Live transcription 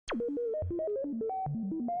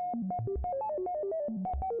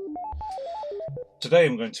Today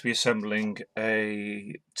I'm going to be assembling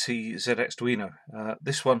a TZXDuino.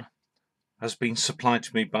 This one has been supplied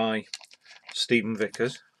to me by Stephen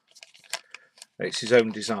Vickers. It's his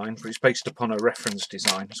own design, but it's based upon a reference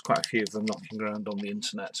design. There's quite a few of them knocking around on the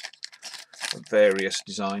internet of various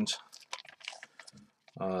designs.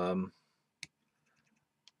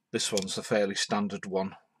 This one's a fairly standard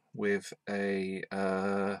one with a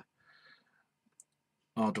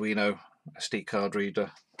Arduino SD card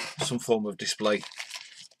reader, some form of display,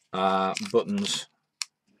 buttons,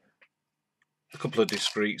 a couple of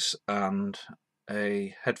discretes and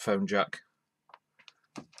a headphone jack.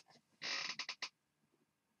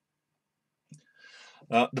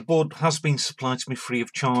 The board has been supplied to me free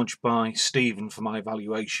of charge by Stephen for my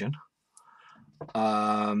evaluation.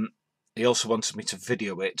 He also wanted me to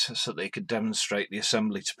video it so that he could demonstrate the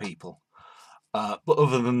assembly to people. But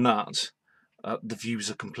other than that, the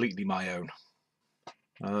views are completely my own.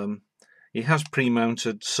 He has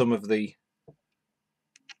pre-mounted some of the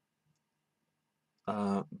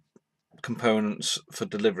components for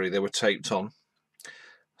delivery. They were taped on,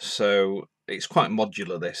 so it's quite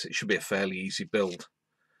modular. This it should be a fairly easy build.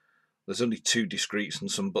 There's only two discretes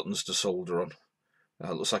and some buttons to solder on.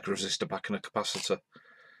 It looks like a resistor back and a capacitor.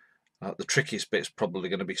 The trickiest bit is probably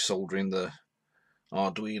going to be soldering the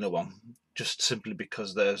Arduino on, just simply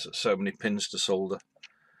because there's so many pins to solder.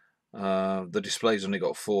 The display's only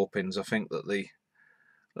got 4 pins. I think that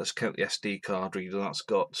let's count the SD card reader, that's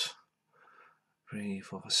got 3,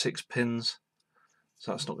 4, 6 pins.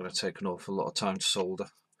 So that's not going to take an awful lot of time to solder. I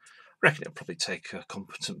reckon it'll probably take a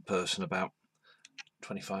competent person about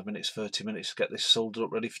 25 minutes, 30 minutes to get this soldered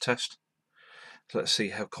up ready for test. So let's see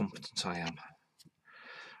how competent I am.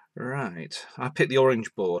 Right, I picked the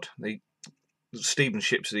orange board. Stephen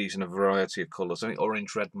ships these in a variety of colours. I think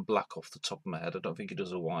orange, red and black off the top of my head. I don't think he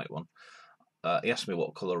does a white one. He asked me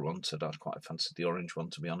what colour I wanted. I quite fancied the orange one,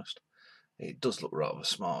 to be honest. It does look rather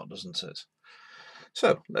smart, doesn't it?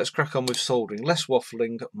 So let's crack on with soldering. Less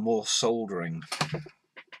waffling, more soldering.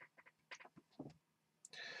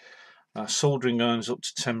 Soldering irons up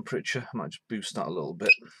to temperature. I might just boost that a little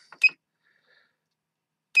bit.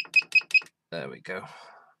 There we go.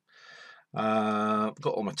 Got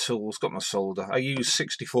all my tools, got my solder. I use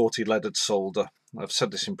 60-40 leaded solder. I've said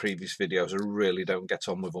this in previous videos, I really don't get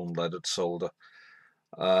on with unleaded solder.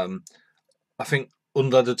 I think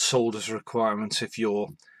unleaded solder is a requirement if you're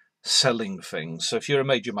selling things. So if you're a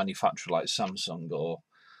major manufacturer like Samsung, or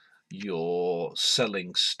you're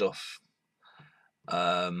selling stuff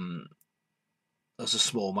as a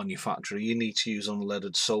small manufacturer, you need to use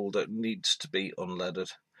unleaded solder. It needs to be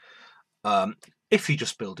unleaded. If you're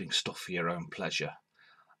just building stuff for your own pleasure,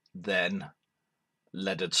 then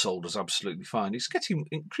leaded solder is absolutely fine. It's getting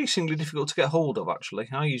increasingly difficult to get hold of, actually.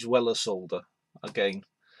 I use Weller solder, again,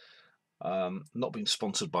 not being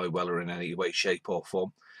sponsored by Weller in any way, shape or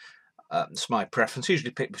form. It's my preference.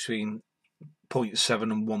 Usually pick between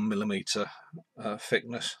 0.7 and 1mm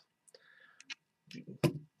thickness.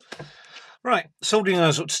 Right, soldering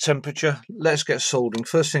irons up to temperature. Let's get soldering.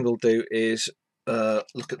 First thing I'll do is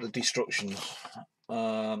look at the instructions.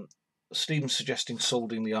 Stephen's suggesting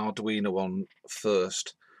soldering the Arduino on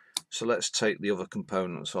first, so let's take the other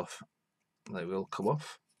components off. They will come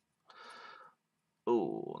off.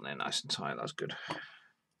 Oh, they're nice and tight, that's good. In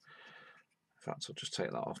fact, I'll just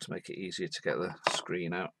take that off to make it easier to get the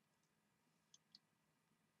screen out.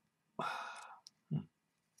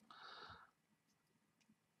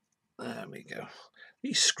 There we go.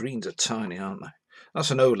 These screens are tiny, aren't they?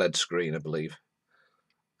 That's an OLED screen, I believe.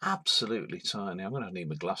 Absolutely tiny. I'm going to need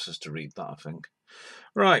my glasses to read that, I think.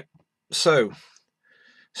 Right, so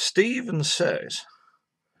Stephen says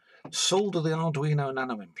solder the Arduino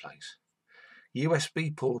Nano in place.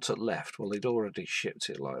 USB port at left. Well, they'd already shipped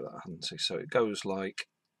it like that, hadn't they? So it goes like,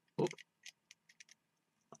 oh,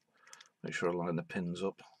 make sure I line the pins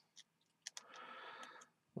up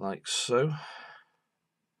like so.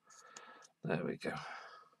 There we go.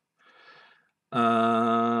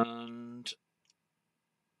 And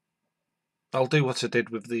I'll do what I did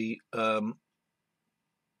with the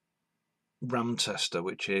RAM tester,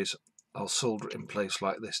 which is I'll solder it in place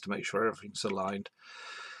like this to make sure everything's aligned.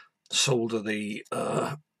 Solder the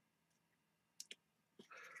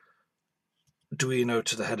Arduino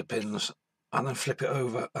to the header pins, and then flip it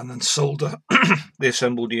over, and then solder the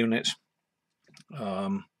assembled units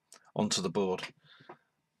onto the board.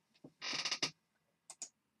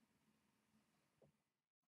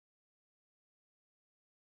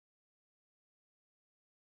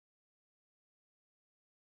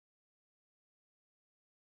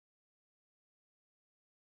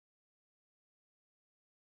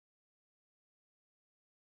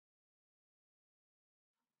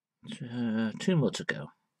 2 more to go.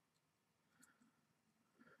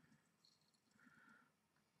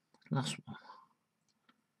 Last one.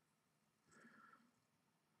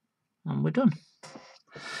 And we're done.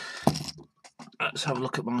 Let's have a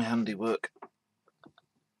look at my handiwork.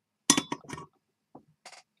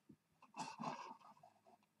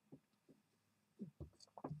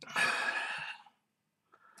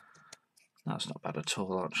 That's not bad at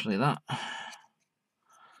all, actually, that. I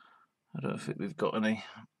don't think we've got any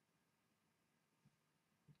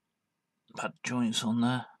bad joints on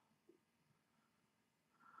there.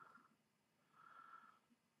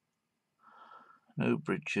 No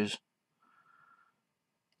bridges.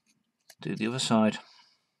 Do the other side.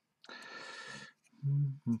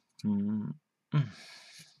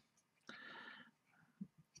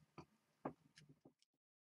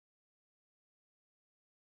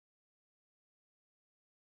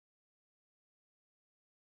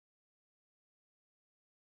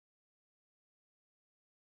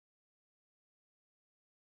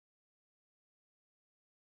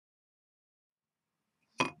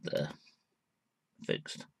 There.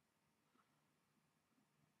 Fixed.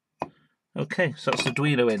 Okay, so that's the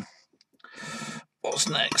Arduino in. What's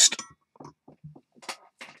next?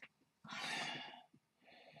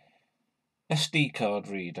 SD card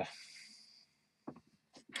reader.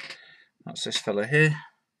 That's this fella here.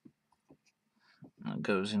 That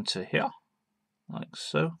goes into here, like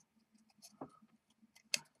so.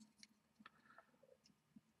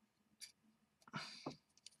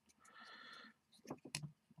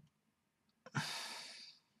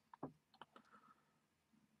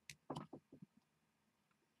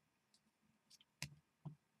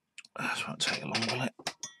 This won't take long, will it?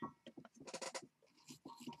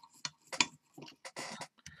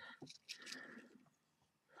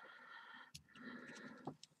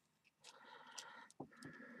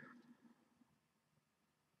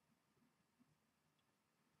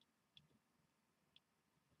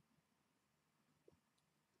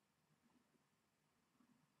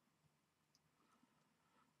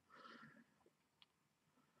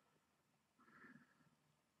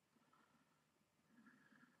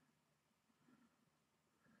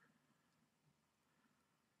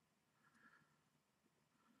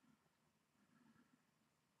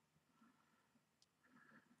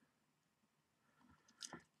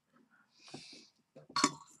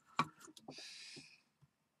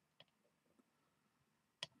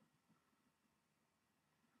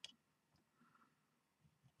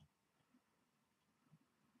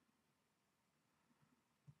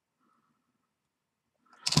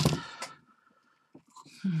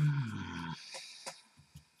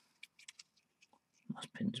 This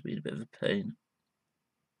pin's been a bit of a pain.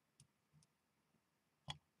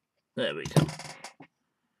 There we go.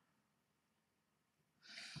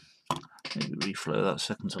 Maybe reflow that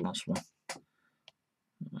second to last one.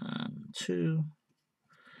 And 2.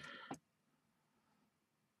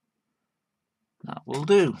 That will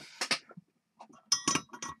do.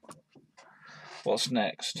 What's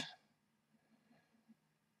next?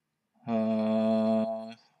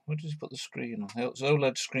 Where does he put the screen on? The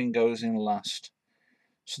OLED screen goes in last.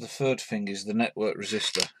 So the third thing is the network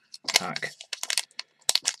resistor pack.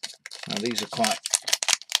 Now these are quite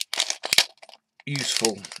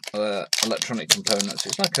useful electronic components.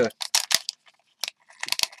 It's like a...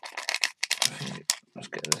 Let's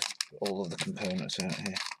get all of the components out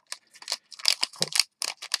here.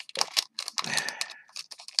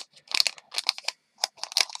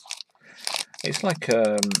 It's like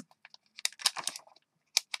a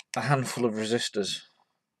handful of resistors.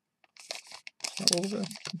 Is that all the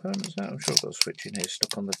components out? I'm sure I've got a switch in here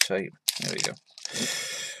stuck on the tape. There we go.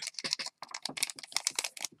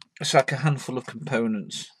 It's like a handful of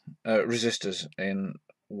components, resistors in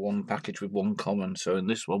one package with one common. So in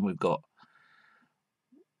this one we've got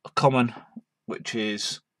a common, which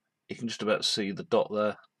is, you can just about see the dot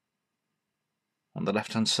there on the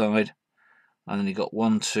left hand side, and then you've got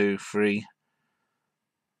 1, 2, 3,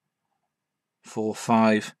 4,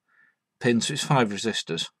 5 pins. So it's 5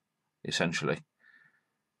 resistors essentially.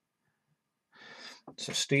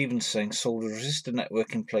 So Stephen's saying solder a resistor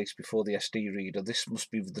network in place before the SD reader. This must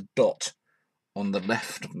be with the dot on the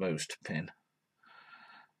leftmost pin.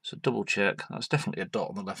 So double check. That's definitely a dot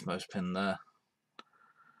on the leftmost pin there.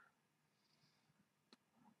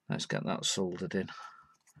 Let's get that soldered in.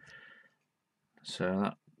 So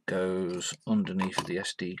that goes underneath the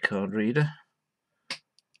SD card reader.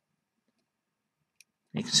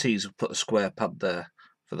 You can see he's put a square pad there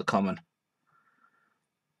for the common.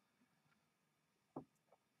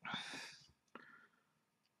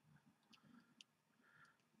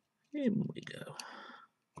 In we go.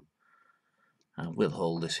 And we'll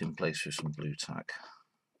hold this in place with some blue tack.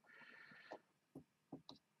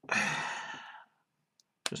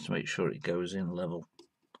 Just to make sure it goes in level.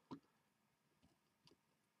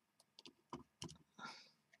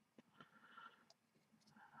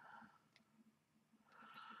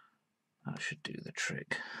 That should do the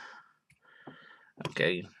trick.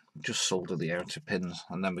 Again, just solder the outer pins,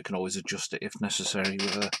 and then we can always adjust it if necessary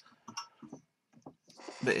with a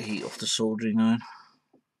bit of heat off the soldering iron.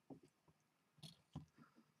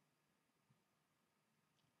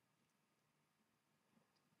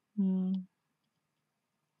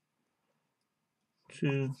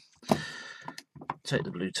 Two. Take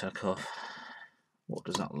the blue tack off. What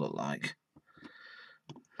does that look like?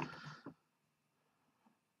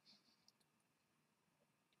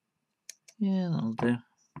 Yeah, that'll do.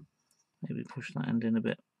 Maybe push that end in a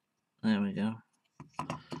bit. There we go.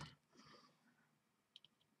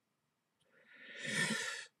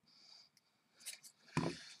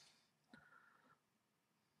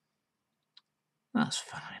 That's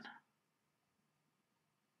fine.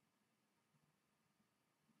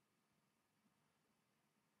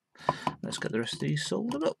 Let's get the rest of these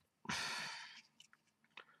soldered up.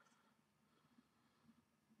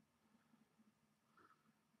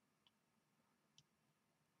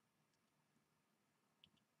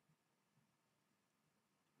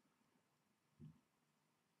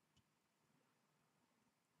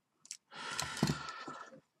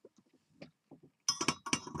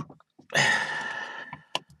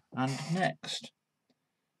 And next,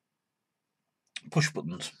 push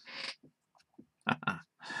buttons.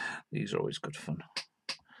 These are always good fun.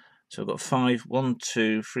 So I've got 5, 1,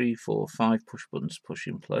 2, 3, 4, 5 push buttons to push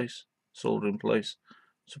in place, solder in place.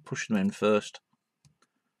 So push them in first.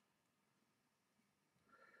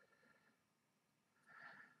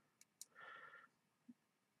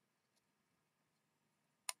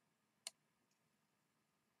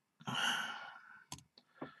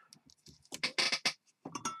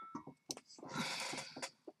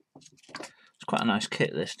 It's quite a nice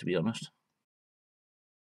kit, this, to be honest.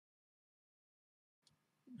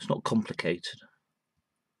 It's not complicated.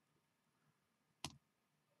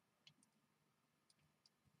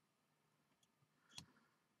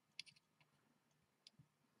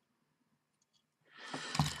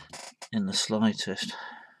 In the slightest.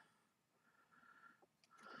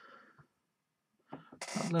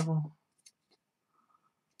 That level?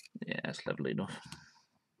 Yeah, it's level enough.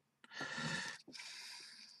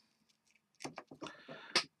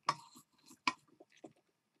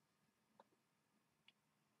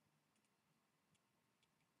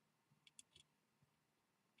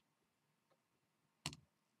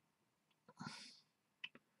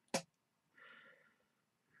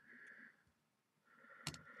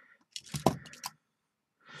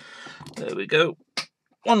 There we go.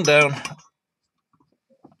 1 down,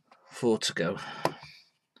 4 to go.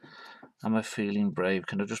 Am I feeling brave?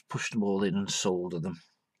 Can I just push them all in and solder them?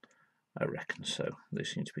 I reckon so. They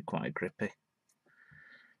seem to be quite grippy.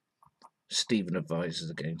 Stephen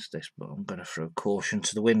advises against this, but I'm going to throw caution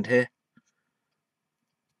to the wind here.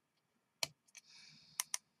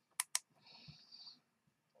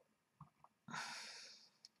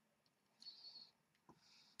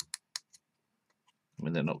 I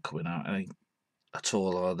mean, they're not coming out any at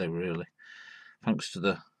all, are they, really? Thanks to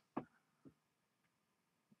the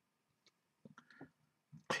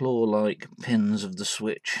claw-like pins of the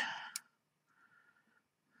switch.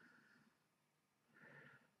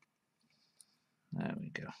 There we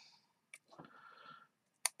go.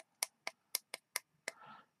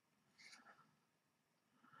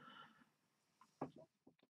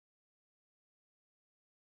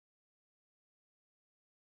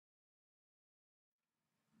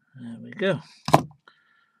 There we go.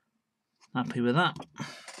 Happy with that.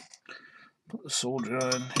 Put the solder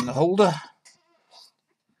iron in the holder.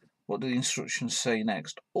 What do the instructions say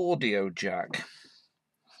next? Audio jack.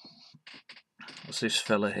 What's this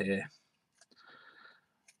fella here?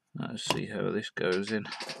 Let's see how this goes in.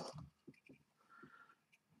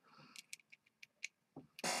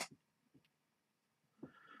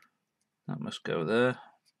 That must go there.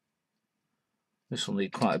 This will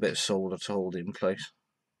need quite a bit of solder to hold it in place.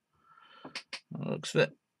 That looks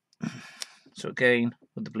fit. So again,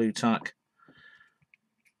 with the blue tack,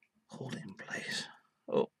 hold it in place.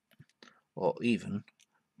 Oh, or even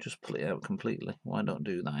just pull it out completely. Why not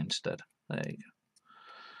do that instead? There you go.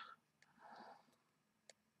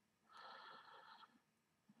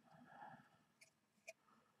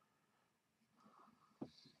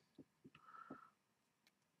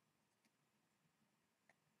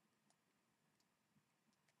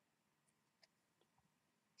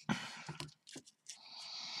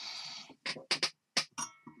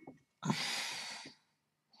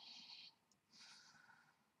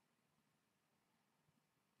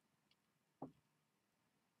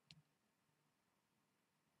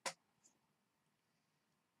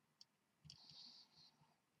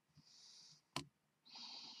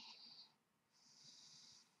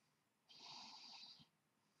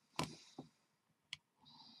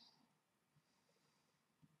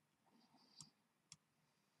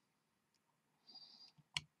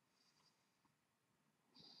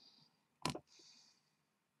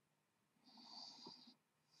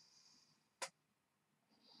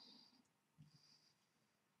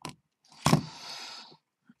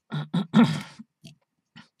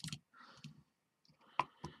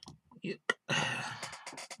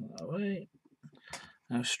 That way.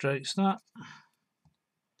 How straight's that?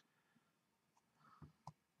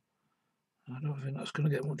 I don't think that's going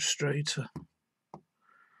to get much straighter.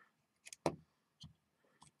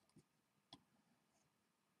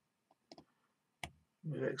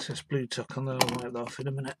 With excess blue tack on there, I'll wipe that off in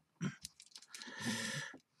a minute.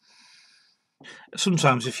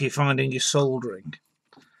 Sometimes if you're finding you're soldering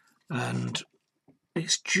and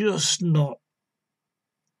it's just not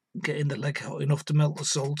getting the leg hot enough to melt the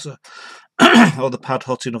solder or the pad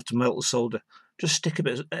hot enough to melt the solder, just stick a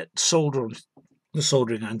bit of solder on the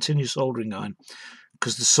soldering iron, tin your soldering iron,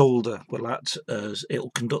 because the solder will act as it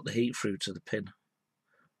will conduct the heat through to the pin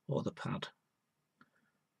or the pad.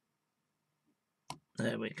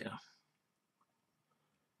 There we go.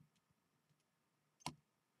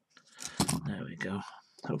 There we go.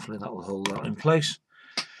 Hopefully that will hold that in place.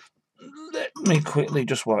 Let me quickly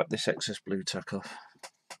just wipe this excess blue tack off.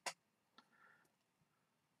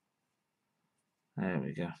 There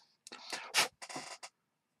we go.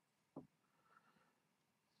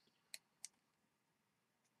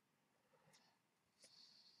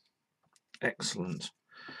 Excellent.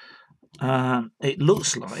 It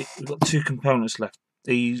looks like we've got two components left.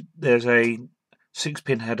 There's a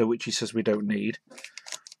 6-pin header which he says we don't need,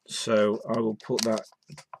 so I will put that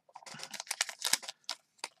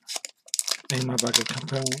in my bag of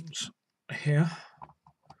components here.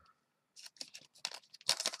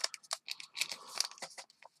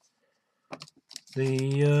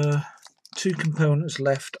 The two components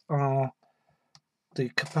left are the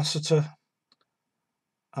capacitor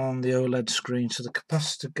and the OLED screen. So the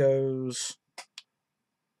capacitor goes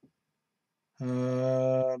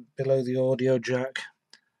below the audio jack.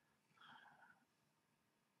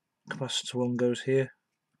 Capacitor 1 goes here.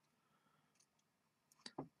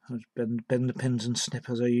 I'll just bend the pins and snip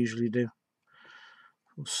as I usually do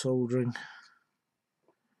for soldering.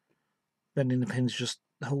 Bending the pins just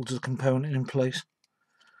holds the component in place.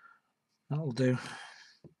 That'll do.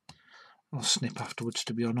 I'll snip afterwards,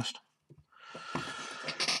 to be honest.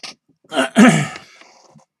 I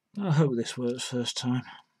hope this works first time.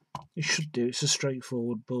 It should do. It's a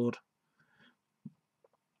straightforward board.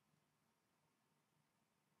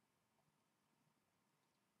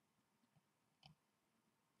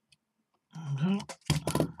 Okay.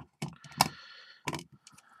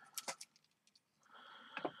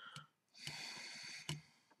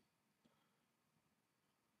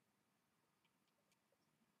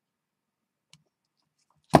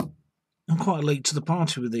 I'm quite late to the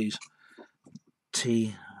party with these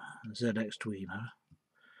TZXDuino.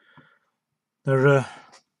 There are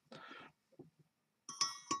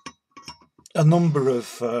a number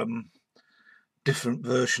of different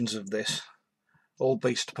versions of this, all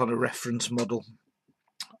based upon a reference model.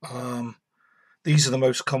 These are the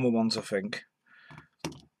most common ones, I think,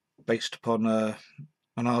 based upon an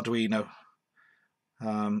Arduino.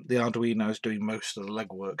 The Arduino is doing most of the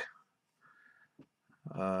legwork.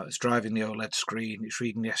 It's driving the OLED screen, it's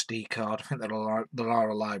reading the SD card. I think there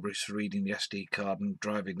are libraries for reading the SD card and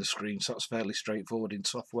driving the screen, so that's fairly straightforward in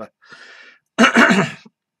software.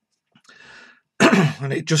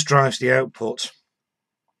 And it just drives the output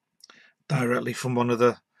directly from one of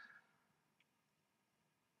the...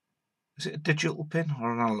 Is it a digital pin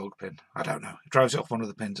or an analog pin? I don't know. It drives it off one of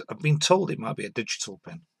the pins. I've been told it might be a digital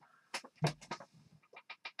pin.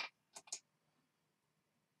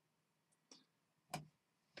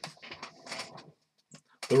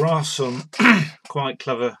 There are some quite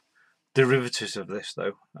clever derivatives of this,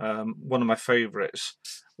 though. One of my favourites,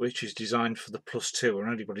 which is designed for the Plus 2, or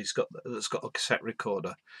anybody that's got a cassette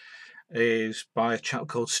recorder, is by a chap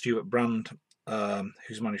called Stuart Brand,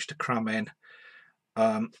 who's managed to cram in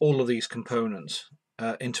all of these components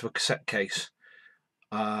into a cassette case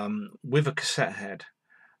with a cassette head.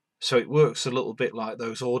 So it works a little bit like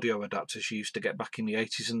those audio adapters you used to get back in the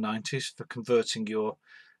 80s and 90s for converting your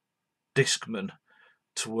Discman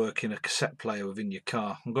to work in a cassette player within your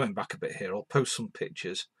car. I'm going back a bit here. I'll post some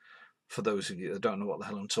pictures for those of you that don't know what the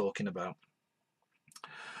hell I'm talking about.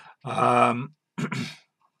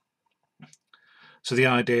 So the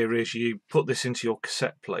idea is you put this into your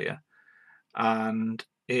cassette player and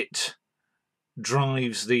it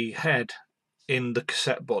drives the head in the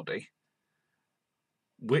cassette body,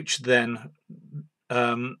 which then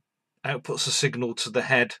outputs a signal to the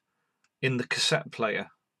head in the cassette player,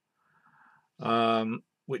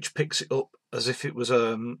 which picks it up as if it was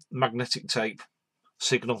a magnetic tape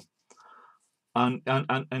signal, and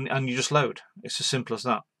you just load. It's as simple as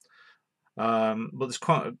that. But there's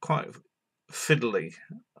quite fiddly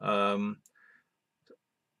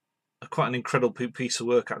quite an incredible piece of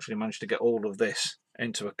work. Actually managed to get all of this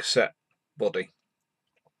into a cassette body.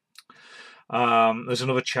 There's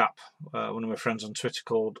another chap, one of my friends on Twitter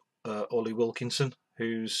called Ollie Wilkinson,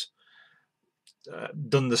 who's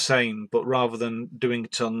done the same, but rather than doing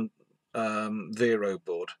it on Vero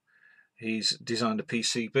board, he's designed a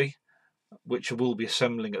PCB, which I will be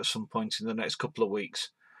assembling at some point in the next couple of weeks,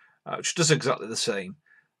 which does exactly the same,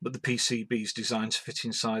 but the PCB is designed to fit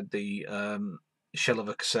inside the shell of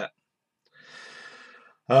a cassette.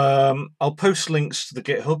 I'll post links to the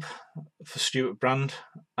GitHub for Stuart Brand,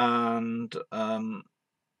 and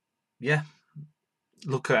yeah,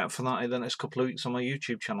 look out for that in the next couple of weeks on my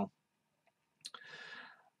YouTube channel.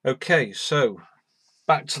 Okay, so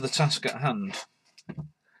back to the task at hand.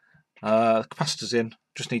 The capacitor's in,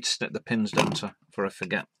 just need to snip the pins down before I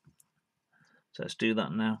forget. So let's do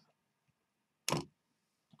that now.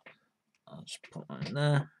 I'll just put that in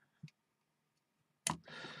there.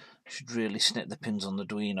 Should really snip the pins on the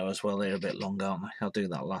Arduino as well, they're a bit long, aren't they? I'll do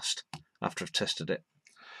that last, after I've tested it.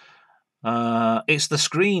 It's the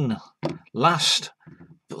screen, last,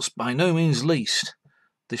 but by no means least,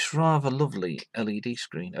 this rather lovely LED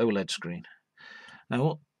screen, OLED screen. Now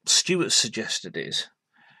what Stuart suggested is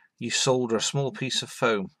you solder a small piece of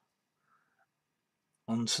foam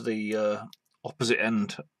onto the opposite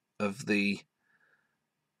end of the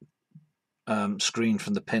screen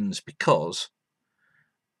from the pins, because,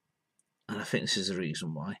 and I think this is the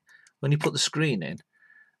reason why, when you put the screen in,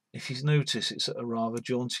 if you notice it's at a rather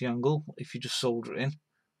jaunty angle if you just solder it in.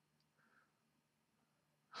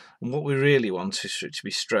 And what we really want is for it to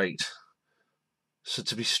be straight. So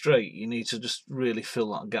to be straight, you need to just really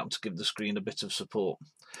fill that gap to give the screen a bit of support.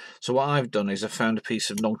 So what I've done is I found a piece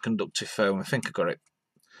of non-conductive foam. I think I got it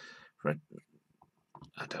for,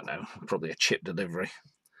 I don't know, probably a chip delivery.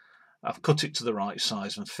 I've cut it to the right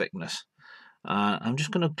size and thickness. I'm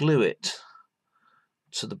just going to glue it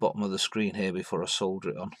to the bottom of the screen here before I solder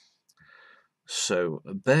it on. So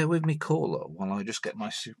bear with me, caller, while I just get my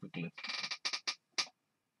super glue.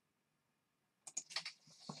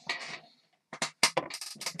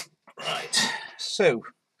 Right, so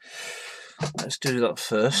let's do that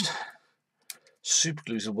first. Super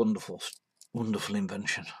glue is a wonderful, wonderful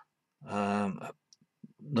invention. The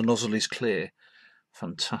nozzle is clear,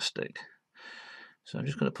 fantastic. So I'm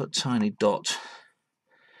just going to put a tiny dot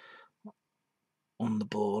on the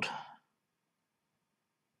board.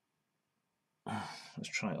 Let's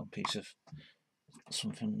try it on a piece of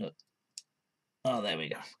something that, oh, there we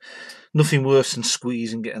go. Nothing worse than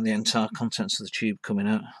squeezing, getting the entire contents of the tube coming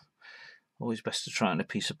out. Always best to try it on a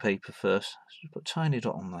piece of paper first. So just put a tiny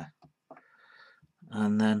dot on there.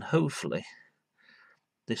 And then hopefully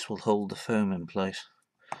this will hold the foam in place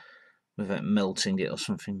without melting it or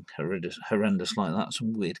something horrendous like that,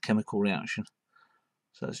 some weird chemical reaction.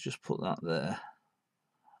 So let's just put that there,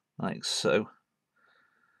 like so.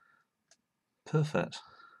 Perfect.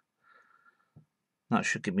 That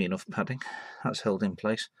should give me enough padding. That's held in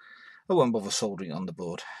place. I won't bother soldering it on the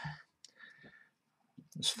board.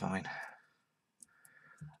 That's fine.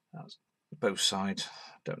 That's both sides.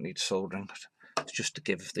 Don't need soldering. It's just to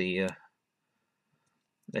give the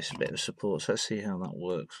this a bit of support. So let's see how that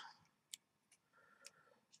works.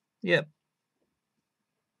 Yep,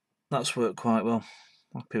 that's worked quite well.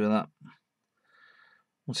 Happy with that.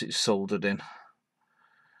 Once it's soldered in,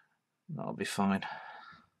 that'll be fine.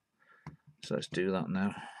 So let's do that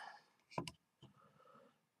now.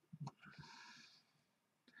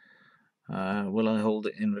 Will I hold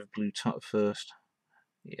it in with blue tack first?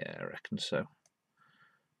 Yeah, I reckon so.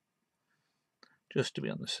 Just to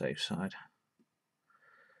be on the safe side.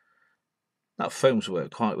 That foam's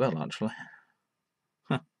worked quite well, actually.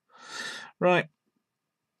 Right.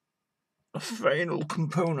 A final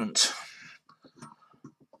component.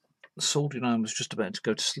 The soldering iron was just about to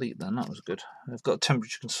go to sleep then, that was good. I've got a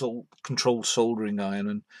temperature controlled soldering iron,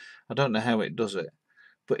 and I don't know how it does it,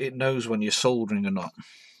 but it knows when you're soldering or not.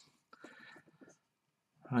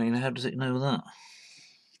 I mean, how does it know that?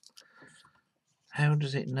 How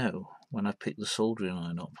does it know when I pick the soldering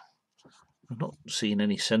iron up? I've not seen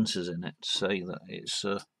any sensors in it to say that it's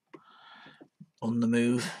on the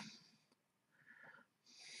move.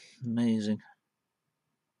 Amazing.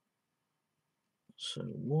 So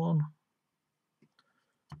 1,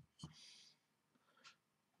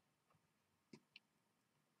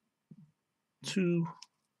 2,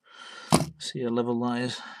 see how level that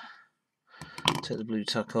is. Take the blue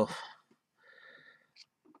tack off.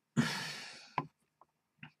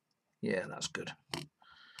 Yeah, that's good.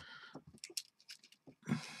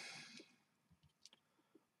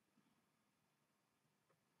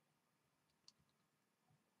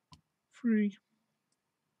 3,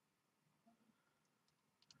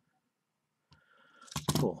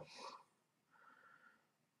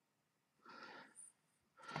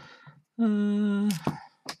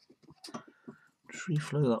 Just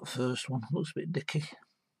reflow that first one, looks a bit dicky.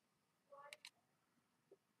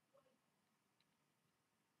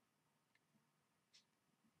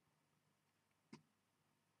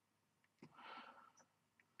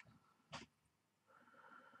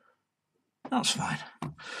 That's fine.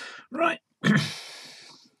 Right.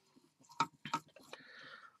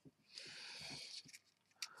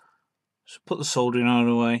 So put the soldering iron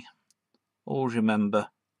away. Always remember,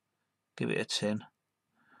 give it a tin,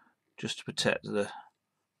 just to protect the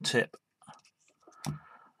tip.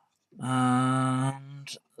 And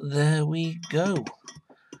there we go.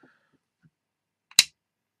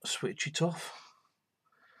 Switch it off.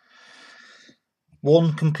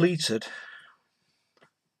 One completed.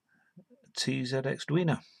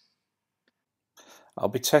 TZXDuino. I'll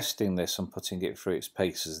be testing this and putting it through its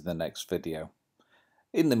paces in the next video.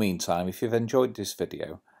 In the meantime, if you've enjoyed this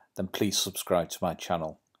video, then please subscribe to my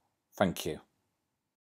channel. Thank you.